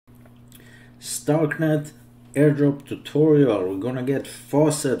Starknet Airdrop tutorial. We're gonna get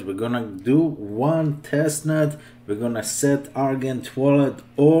Faucet. We're gonna do one testnet. We're gonna set Argent wallet,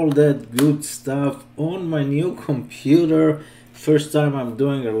 all that good stuff on my new computer. First time I'm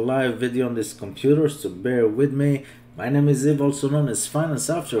doing a live video on this computer, so bear with me. My name is Ziv, also known as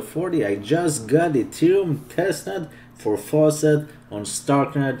Finance After 40. I just got Ethereum testnet for Faucet on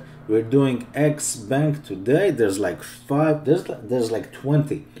Starknet. We're doing X Bank today. There's like there's like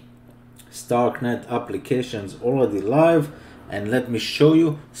 20 Starknet applications already live, and let me show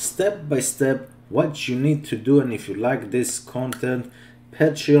you step by step what you need to do. And if you like this content,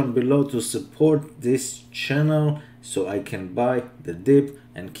 Patreon below to support this channel so I can buy the dip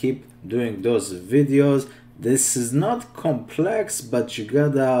and keep doing those videos. This is not complex, but you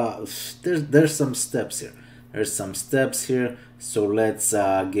gotta there's some steps here. There's some steps here, so let's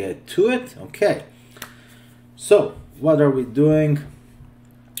get to it. Okay, so what are we doing?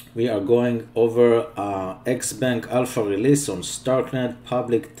 We are going over X-Bank alpha release on Starknet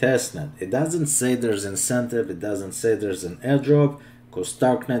public testnet. It doesn't say there's incentive, it doesn't say there's an airdrop, because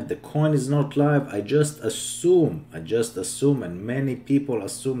Starknet, the coin is not live. I just assume, and many people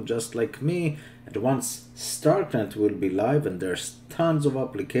assume just like me, that once Starknet will be live, and there's tons of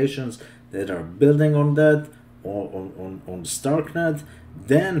applications that are building on that, on Starknet,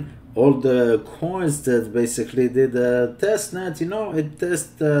 then all the coins that basically did a testnet, you know, it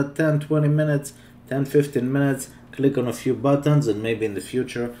tests 10-20 minutes, 10-15 minutes, click on a few buttons, and maybe in the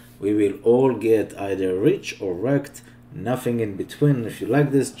future we will all get either rich or wrecked, nothing in between. If you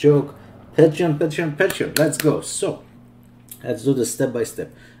like this joke, Patreon, let's go. So let's do the step by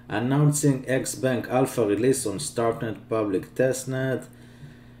step. Announcing X-Bank alpha release on Starknet public testnet.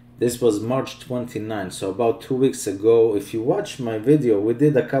 This was March 29, so about 2 weeks ago. If you watch my video, we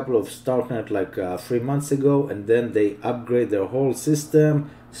did a couple of Starknet like 3 months ago, and then they upgrade their whole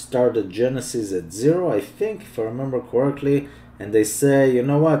system, started Genesis at 0, I think, if I remember correctly, and they say, you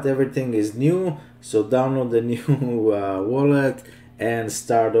know what, everything is new, so download the new wallet and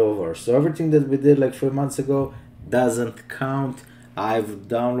start over. So everything that we did like 3 months ago doesn't count. I've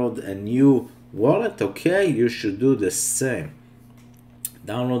downloaded a new wallet. Okay, you should do the same.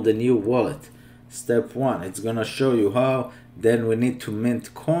 Download the new wallet. Step 1, it's gonna show you how. Then we need to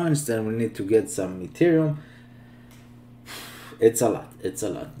mint coins, then we need to get some Ethereum. It's a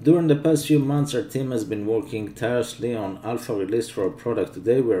lot. During the past few months, our team has been working tirelessly on alpha release for our product.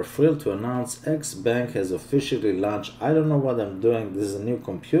 Today we are thrilled to announce X-Bank has officially launched. I don't know what I'm doing. This is a new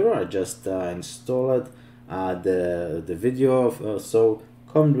computer. I just installed the video so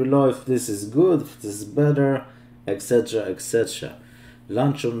comment below if this is good, if this is better, etc.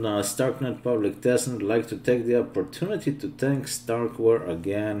 Launch on Starknet public testnet. I'd like to take the opportunity to thank Starkware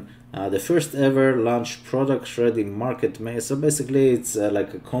again. The first ever launch product ready market maze. So basically it's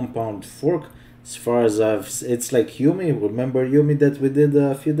like a compound fork. As far as it's like Yumi. Remember Yumi that we did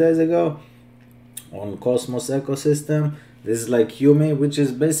a few days ago on Cosmos ecosystem? This is like Yumi, which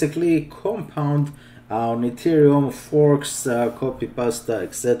is basically compound on Ethereum, forks, copy pasta,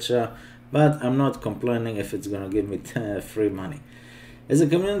 etc. But I'm not complaining if it's gonna give me free money. As a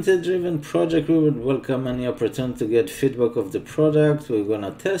community-driven project, we would welcome any opportunity to get feedback of the product. We're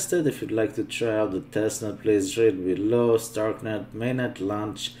gonna test it. If you'd like to try out the testnet, please read below. Starknet mainnet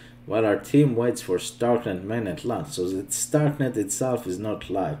launch. While our team waits for Starknet mainnet launch, so the Starknet itself is not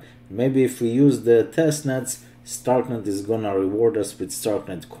live. Maybe if we use the testnets, Starknet is gonna reward us with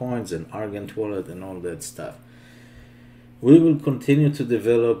Starknet coins and Argent wallet and all that stuff. We will continue to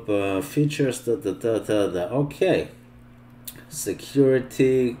develop features. Okay.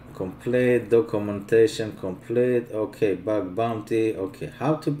 Security complete, documentation complete. Okay, bug bounty. Okay,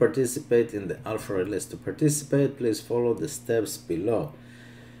 how to participate in the alpha release. To participate, please follow the steps below.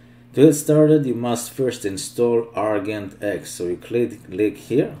 To get started, you must first install Argent X. So you click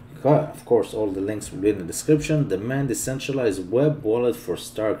here. Of course, all the links will be in the description. The main decentralized web wallet for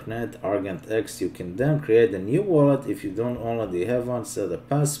Starknet Argent X. You can then create a new wallet if you don't already have one. Set a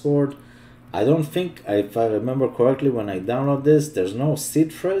password. I don't think, if I remember correctly, when I download this, there's no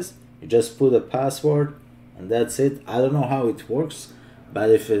seed phrase. You just put a password and that's it. I don't know how it works, but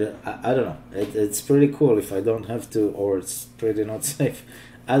if I don't know. It's pretty cool if I don't have to, or it's pretty not safe.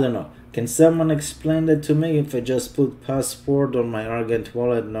 I don't know. Can someone explain that to me? If I just put password on my Argent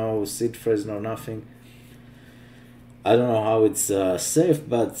wallet, no seed phrase, no nothing. I don't know how it's safe,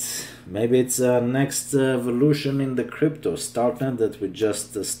 but maybe it's a next evolution in the crypto Starknet that we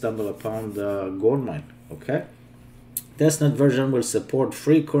just stumble upon the gold mine. Okay, testnet version will support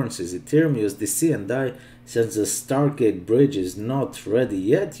free currencies Ethereum, USDC, and DAI. Since the Stargate bridge is not ready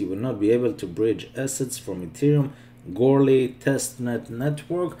yet, you will not be able to bridge assets from Ethereum Goerli Testnet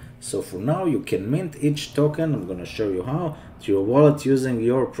network. So for now you can mint each token, I'm gonna show you how, to your wallet using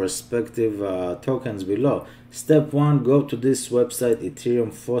your prospective tokens below. Step 1, go to this website,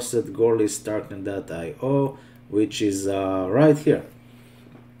 Ethereum Faucet Goerli Starknet.io, which is right here.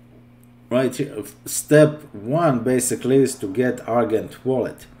 Right here. Step 1 basically is to get Argent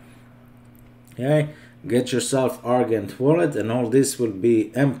wallet. Okay, get yourself Argent wallet and all this will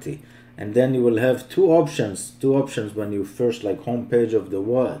be empty. And then you will have two options when you first like homepage of the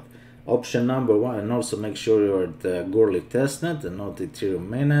wallet. Option number 1, and also make sure you're at the Goerli Testnet and not Ethereum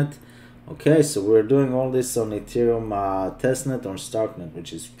mainnet. Okay, so we're doing all this on Ethereum Testnet on Starknet,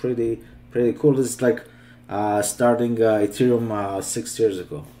 which is pretty cool. This is like starting Ethereum 6 years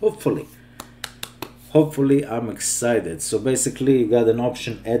ago. Hopefully I'm excited. So basically you got an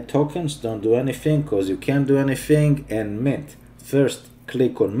option, add tokens, don't do anything because you can't do anything, and mint. First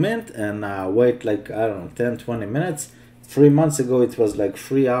click on mint and wait like, I don't know, 10-20 minutes. 3 months ago it was like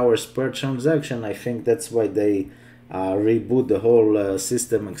 3 hours per transaction. I think that's why they reboot the whole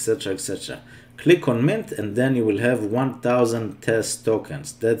system, etc, etc. Click on mint and then you will have 1000 test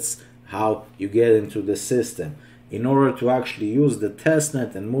tokens. That's how you get into the system. In order to actually use the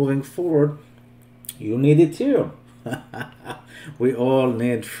testnet and moving forward, you need Ethereum. We all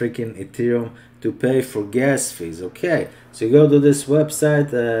need freaking Ethereum to pay for gas fees. Okay, so you go to this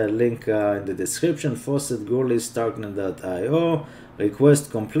website, link in the description, Faucet Goerli Starknet.io,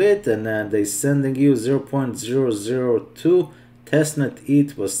 request complete, and they sending you 0.002 testnet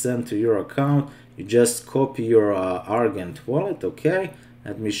ETH was sent to your account. You just copy your Argent wallet. Okay,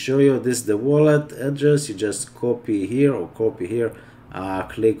 let me show you. This is the wallet address. You just copy here or copy here,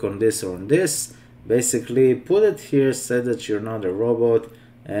 click on this or on this. Basically put it here, say that you're not a robot,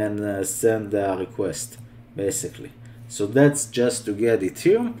 and send a request basically. So that's just to get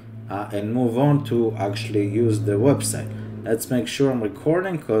Ethereum and move on to actually use the website. Let's make sure I'm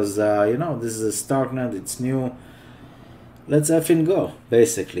recording because you know, this is a Starknet, it's new. Let's effing go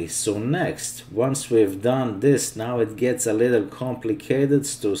basically. So next, once we've done this, now it gets a little complicated,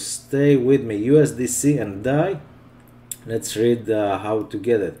 so stay with me. USDC and DAI. Let's read how to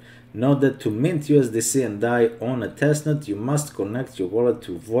get it. Note that to mint USDC and DAI on a testnet, you must connect your wallet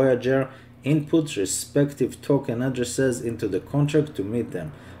to Voyager, input respective token addresses into the contract to mint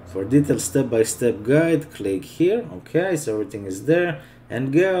them. For detailed step-by-step guide, click here. Okay, so everything is there,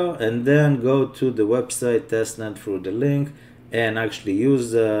 and then go to the website testnet through the link and actually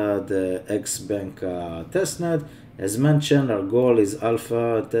use the Xbank testnet. As mentioned, our goal is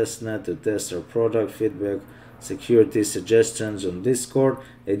alpha testnet to test our product, feedback, security suggestions on Discord.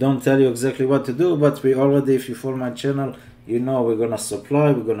 They don't tell you exactly what to do, but we already, if you follow my channel, you know we're gonna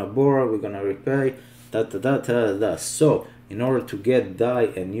supply, we're gonna borrow, we're gonna repay, So in order to get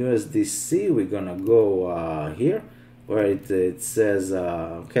DAI and USDC, we're gonna go here where it says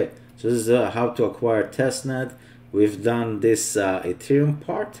okay, so this is how to acquire testnet. We've done this Ethereum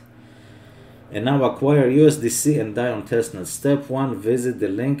part. And now acquire USDC and DAI on testnet. Step 1, visit the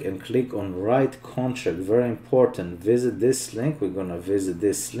link and click on write contract. Very important. Visit this link. We're gonna visit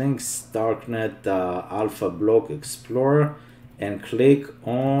this link, Starknet Alpha Block Explorer, and click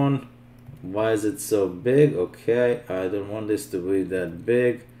on, why is it so big? Okay, I don't want this to be that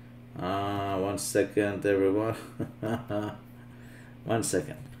big. 1 second, everyone. 1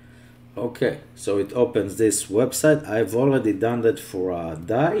 second. Okay, so it opens this website. I've already done that for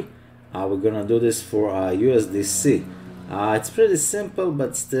DAI. We're gonna do this for USDC. It's pretty simple,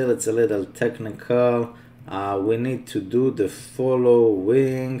 but still it's a little technical. We need to do the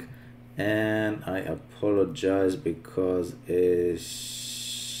following, and I apologize because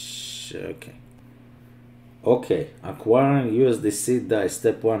it's okay. Acquiring USDC DAI.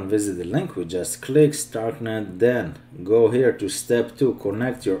 Step 1, visit the link. We just click Starknet, then go here to step 2,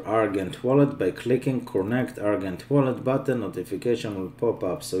 connect your Argent wallet by clicking connect Argent wallet button. Notification will pop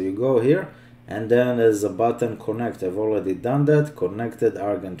up. So you go here and then there's a button connect. I've already done that, connected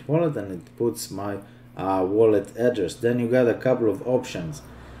Argent wallet, and it puts my wallet address. Then you got a couple of options.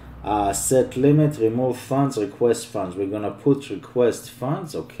 Set limit, remove funds, request funds. We're gonna put request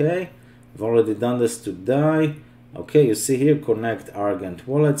funds. Okay, I've already done this to DAI. Okay, you see here, connect Argent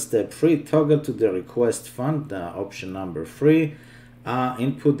wallet. Step 3, toggle to the request fund, option number 3.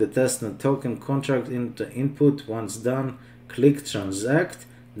 Input the testnet token contract into input. Once done, click transact.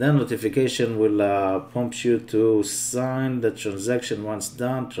 Then notification will prompt you to sign the transaction. Once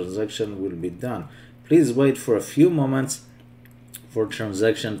done, transaction will be done. Please wait for a few moments for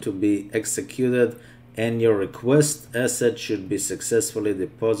transaction to be executed, and your request asset should be successfully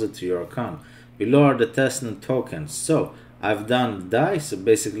deposited to your account. Below are the testnet tokens. So I've done DAI, so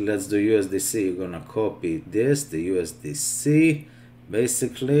basically let's do USDC. You're gonna copy this, the USDC,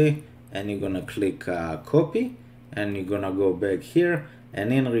 basically, and you're gonna click copy, and you're gonna go back here,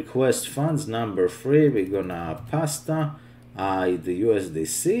 and in request funds number 3, we're gonna pasta the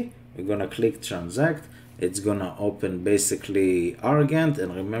USDC. We're gonna click transact. It's gonna open basically Argent,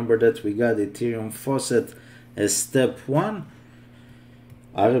 and remember that we got Ethereum Faucet as step 1.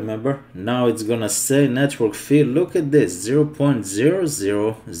 I remember. Now it's gonna say network fee. Look at this,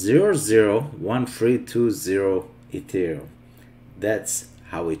 0.00001320 Ethereum. That's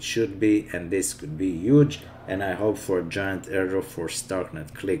how it should be, and this could be huge. And I hope for a giant airdrop for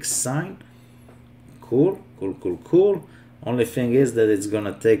Starknet. Click sign. Cool. Only thing is that it's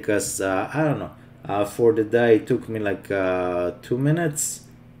gonna take us I don't know, for the day it took me like 2 minutes,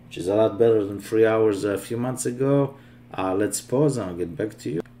 which is a lot better than 3 hours a few months ago. Let's pause and I'll get back to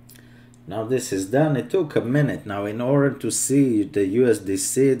you. Now this is done. It took a minute. Now in order to see the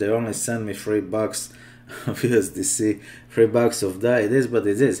USDC, they only sent me $3 of USDC, $3 of DAI. It is what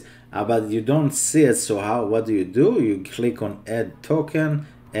it is. But you don't see it, so what do? You click on add token,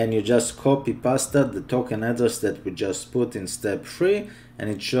 and you just copy pasta the token address that we just put in step 3, and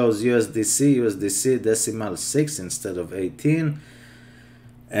it shows USDC decimal 6 instead of 18,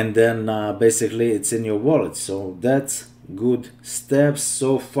 and then basically it's in your wallet. So that's good steps.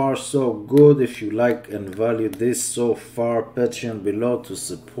 So far so good. If you like and value this so far, Patreon below to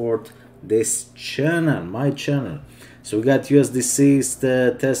support this channel, my channel. So we got USDC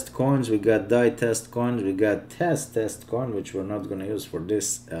test coins, we got DAI test coins, we got test coin, which we're not gonna use for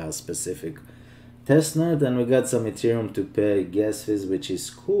this specific testnet, and we got some Ethereum to pay gas fees, which is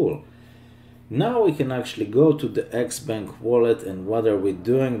cool. Now we can actually go to the Xbank wallet, and what are we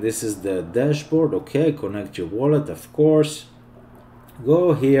doing? This is the dashboard. Okay, connect your wallet, of course.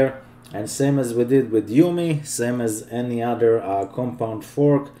 Go here, and same as we did with Yumi, same as any other compound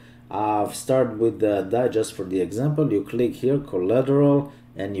fork. Start with the DAI just for the example. You click here collateral,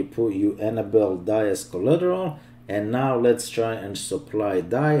 and you enable DAI as collateral, and now let's try and supply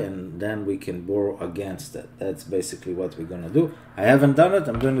DAI, and then we can borrow against it. That's basically what we're gonna do. I haven't done it,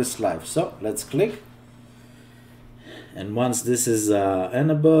 I'm doing this live, so let's click, and once this is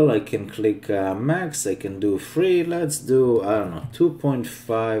enabled, I can click max. I can do free. Let's do, I don't know,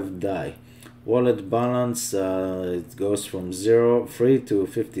 2.5 DAI. Wallet balance, it goes from free to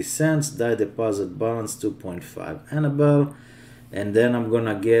 50 cents. DAI deposit balance 2.5 enable, and then I'm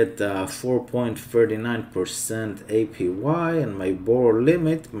gonna get 4.39% APY, and my borrow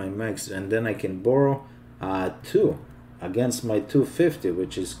limit, my max, and then I can borrow 2 against my 250,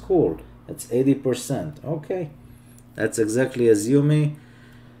 which is cool. That's 80%. Okay, that's exactly as Yumi.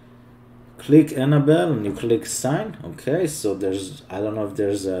 Click enable and you click sign. Okay, so there's, I don't know if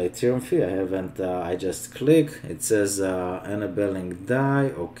there's a Ethereum fee. I haven't, I just click. It says enabling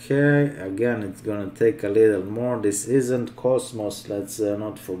DAI. Okay, again, it's gonna take a little more. This isn't Cosmos, let's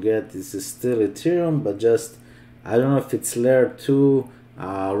not forget. This is still Ethereum, but just, I don't know if it's layer 2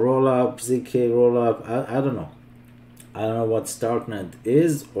 roll up, ZK roll up. I don't know. I don't know what Starknet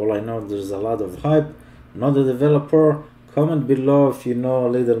is. All I know, there's a lot of hype. Not a developer. Comment below if you know a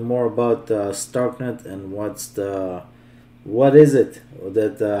little more about Starknet, and what is it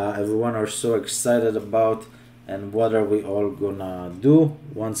that everyone are so excited about, and what are we all gonna do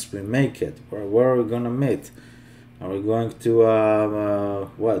once we make it? Where are we gonna meet? Are we going to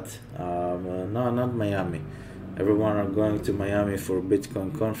what? No, not Miami. Everyone are going to Miami for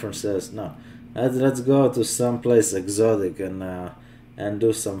Bitcoin conferences. No, let's go to someplace exotic and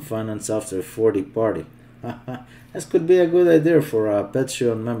do some finance after 40 party. This could be a good idea for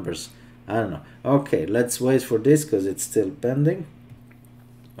Patreon members. I don't know. Okay, let's wait for this because it's still pending.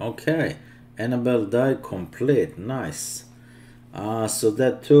 Okay, enable DAI complete. Nice. So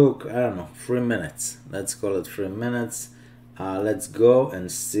that took, I don't know, 3 minutes. Let's call it 3 minutes. Let's go and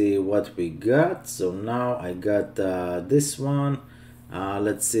see what we got. So now I got this one.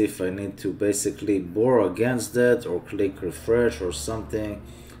 Let's see if I need to basically borrow against that or click refresh or something.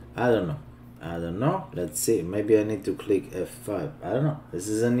 I don't know. Let's see. Maybe I need to click F5. I don't know. This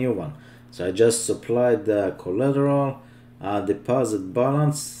is a new one. So I just supplied the collateral. Deposit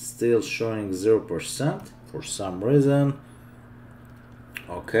balance still showing 0% for some reason.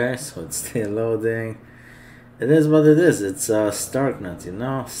 Okay, so it's still loading. It is what it is. It's Starknet, you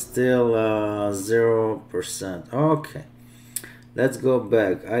know. Still 0%. Okay. Let's go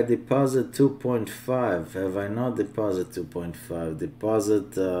back. I deposit 2.5. Have I not deposit 2.5?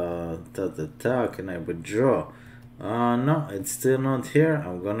 Deposit can I withdraw? No, it's still not here.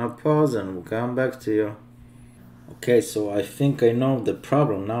 I'm gonna pause and we'll come back to you. Okay, so I think I know the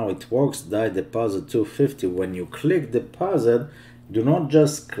problem now. It works. DAI deposit 250. When you click deposit, do not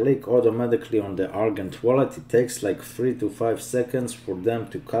just click automatically on the Argent wallet. It takes like 3 to 5 seconds for them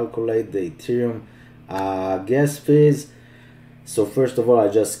to calculate the Ethereum gas fees. So first of all, I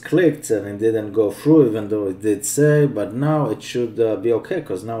just clicked and it didn't go through, even though it did say, but now it should be okay,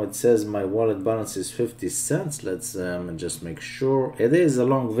 because now it says my wallet balance is 50 cents. Let's just make sure. It is a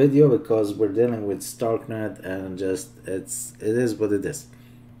long video because we're dealing with Starknet, and just it is what it is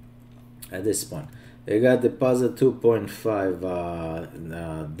at this point. I got deposit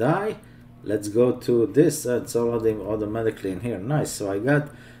 2.5 DAI. Let's go to this. It's already automatically in here. Nice. So I got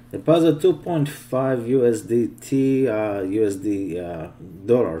deposit 2.5 USDT,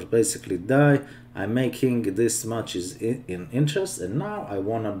 dollars, basically DAI. I'm making this much is in interest, and now I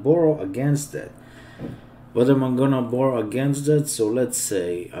want to borrow against that. What am I gonna borrow against that? So let's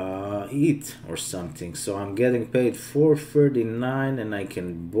say ETH or something. So I'm getting paid $4.39, and I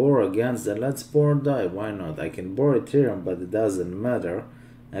can borrow against that. Let's borrow DAI. Why not? I can borrow Ethereum, but it doesn't matter.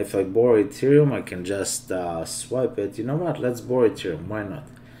 If I borrow Ethereum, I can just swipe it. You know what? Let's borrow Ethereum. Why not?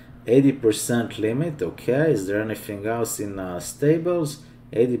 80% limit. Okay, is there anything else in stables?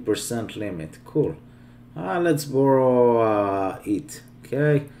 80% limit. Cool. Let's borrow ETH.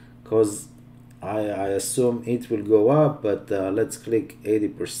 Okay, because I assume it will go up, but let's click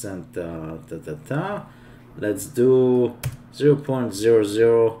 80%. Let's do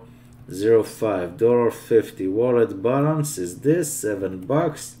 0.0005 $50. Wallet balance is this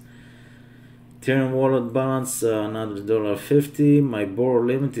 $7. Ethereum wallet balance another $50. My borrow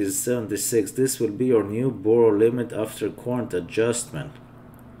limit is 76. This will be your new borrow limit after current adjustment.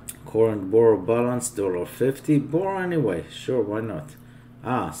 Current borrow balance $50. Borrow anyway. Sure, why not?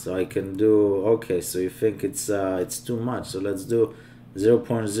 So I can do, okay, so you think it's too much, so let's do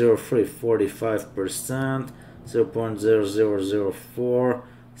 0.03, 45%, 0.0004,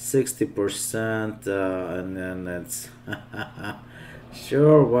 60%, and then it's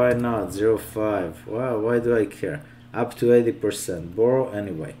sure, why not? 0.5. Wow, why do I care? Up to 80%. Borrow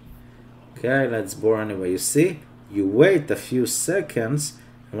anyway. Okay, let's borrow anyway. You see, you wait a few seconds,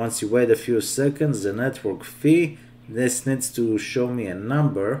 and once you wait a few seconds, the network fee, this needs to show me a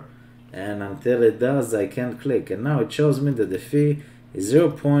number, and until it does, I can't click. And now it shows me that the fee is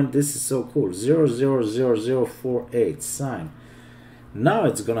 0. This is so cool, 0.000048. Sign. Now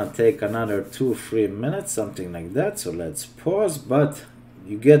it's gonna take another 2-3 minutes, something like that. So let's pause, but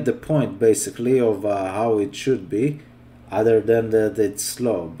you get the point basically of how it should be, other than that it's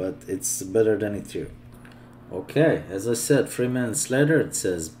slow, but it's better than Ethereum. Okay, as I said, 3 minutes later it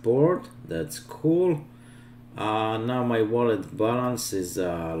says bored. That's cool. Now my wallet balance is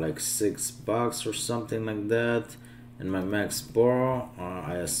like $6 or something like that, and my max borrow,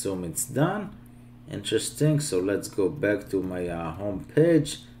 I assume it's done. Interesting. So let's go back to my home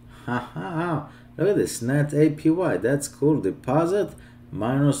page. Look at this, net APY. That's cool. Deposit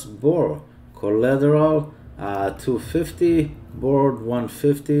minus borrow. Collateral 250, borrowed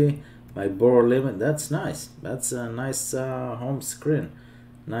 150. My borrow limit. That's nice. That's a nice home screen.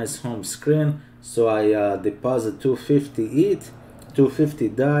 Nice home screen. So I deposit 250 ETH, 250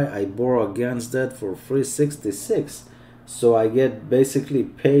 DAI. I borrow against that for 366. So I get basically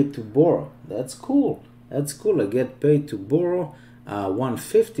paid to borrow. That's cool. That's cool. I get paid to borrow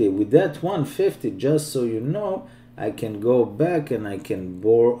 150. With that 150, just so you know, I can go back and I can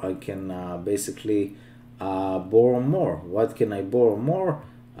borrow. I can basically borrow more. What can I borrow more?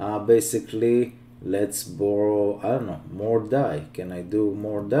 Basically, let's borrow, I don't know, more DAI. Can I do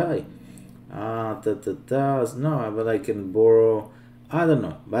more DAI? No, but I can borrow, I don't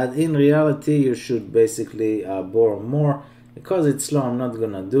know. But in reality, you should basically borrow more. Because it's slow, I'm not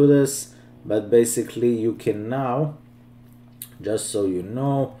gonna do this. But basically, you can now, just so you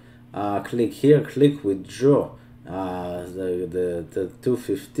know, click here, click withdraw the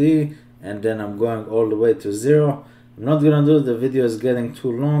 250, and then I'm going all the way to 0. I'm not gonna do it, the video is getting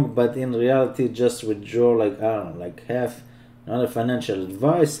too long, but in reality, just withdraw like, I don't know, like half. Not a financial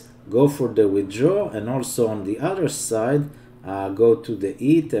advice. Go for the withdraw, and also on the other side, go to the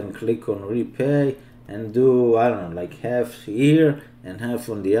ETH and click on repay, and do, I don't know, like half here and half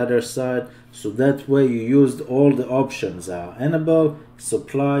on the other side. So that way you used all the options, enable,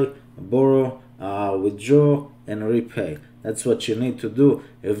 supply, borrow, withdraw, and repay. That's what you need to do.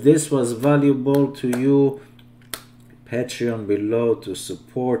 If this was valuable to you, Patreon below to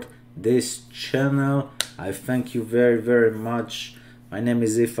support this channel. I thank you very, very much. My name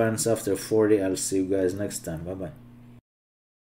is Ifans after 40. I'll see you guys next time. Bye bye.